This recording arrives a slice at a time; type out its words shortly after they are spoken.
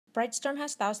Brightstorm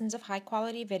has thousands of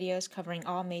high-quality videos covering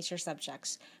all major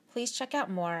subjects. Please check out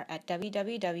more at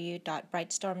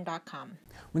www.brightstorm.com.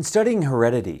 When studying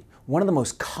heredity, one of the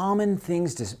most common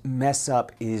things to mess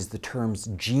up is the terms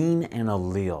gene and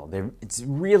allele. It's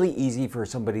really easy for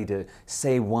somebody to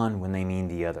say one when they mean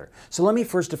the other. So let me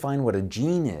first define what a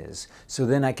gene is, so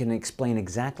then I can explain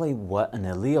exactly what an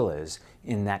allele is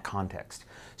in that context.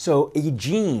 So a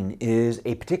gene is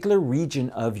a particular region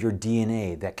of your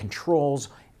DNA that controls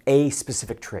a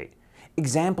specific trait.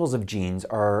 Examples of genes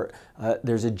are,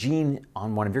 there's a gene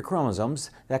on one of your chromosomes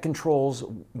that controls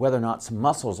whether or not some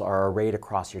muscles are arrayed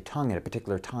across your tongue at a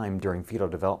particular time during fetal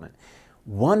development.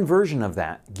 One version of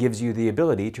that gives you the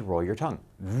ability to roll your tongue.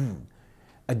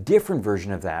 A different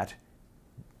version of that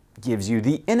gives you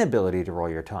the inability to roll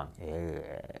your tongue.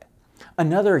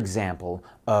 Another example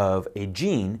of a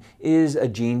gene is a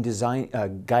gene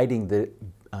guiding the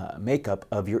makeup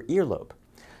of your earlobe.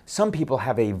 Some people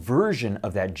have a version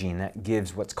of that gene that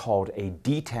gives what's called a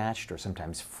detached or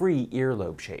sometimes free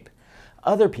earlobe shape.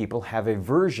 Other people have a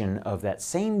version of that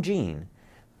same gene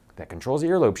that controls the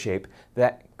earlobe shape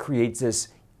that creates this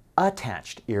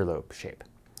attached earlobe shape.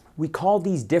 We call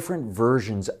these different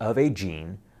versions of a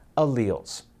gene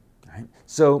alleles. Right?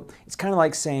 So it's kind of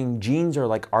like saying genes are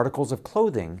like articles of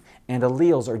clothing and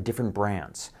alleles are different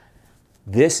brands.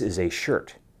 This is a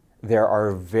shirt. There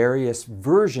are various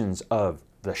versions of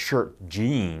the shirt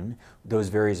gene. Those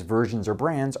various versions or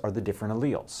brands are the different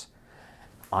alleles.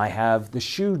 I have the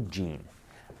shoe gene.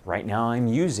 Right now I'm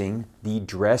using the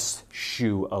dress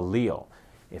shoe allele.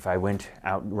 If I went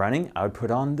out running, I would put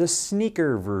on the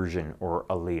sneaker version or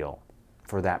allele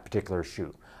for that particular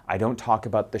shoe. I don't talk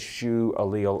about the shoe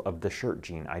allele of the shirt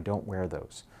gene. I don't wear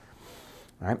those.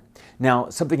 All right. Now,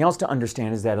 something else to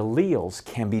understand is that alleles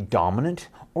can be dominant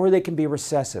or they can be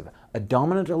recessive. A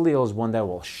dominant allele is one that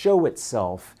will show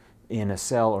itself in a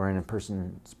cell or in a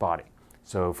person's body.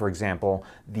 So, for example,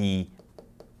 the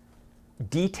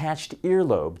detached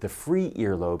earlobe, the free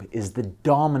earlobe, is the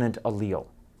dominant allele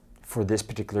for this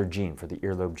particular gene, for the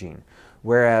earlobe gene.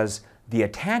 Whereas the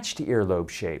attached earlobe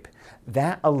shape,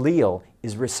 that allele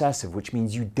is recessive, which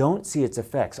means you don't see its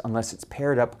effects unless it's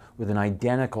paired up with an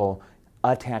identical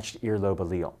attached earlobe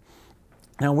allele.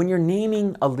 Now, when you're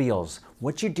naming alleles,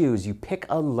 what you do is you pick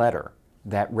a letter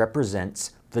that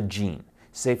represents the gene.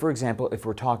 Say, for example, if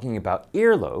we're talking about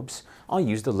earlobes, I'll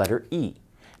use the letter E.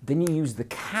 Then you use the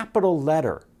capital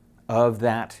letter of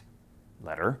that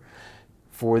letter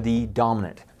for the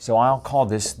dominant. So I'll call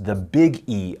this the big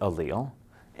E allele,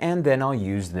 and then I'll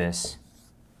use this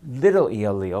little e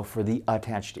allele for the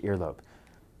attached earlobe.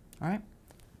 All right?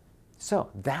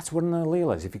 So that's what an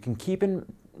allele is. If you can keep in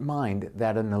mind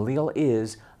that an allele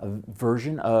is a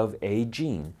version of a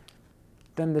gene,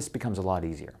 then this becomes a lot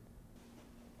easier.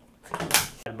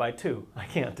 By 2. I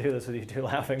can't do this with you two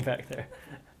laughing back there.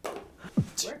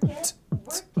 Work it.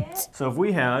 Work it. So if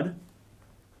we had,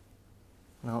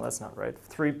 no, that's not right,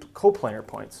 3 coplanar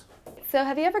points. So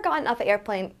have you ever gotten off an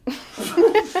airplane?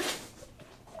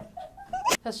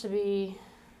 That should be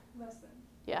less than.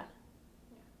 Yeah.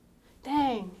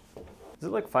 Dang. Is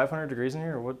it like 500 degrees in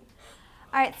here or what?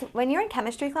 All right, so when you're in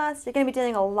chemistry class, you're going to be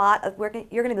doing a lot of work.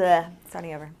 You're going to be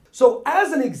starting over. So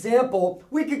as an example,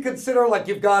 we could consider like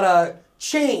you've got a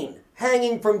chain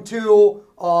hanging from two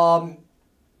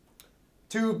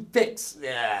fix.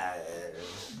 Yeah.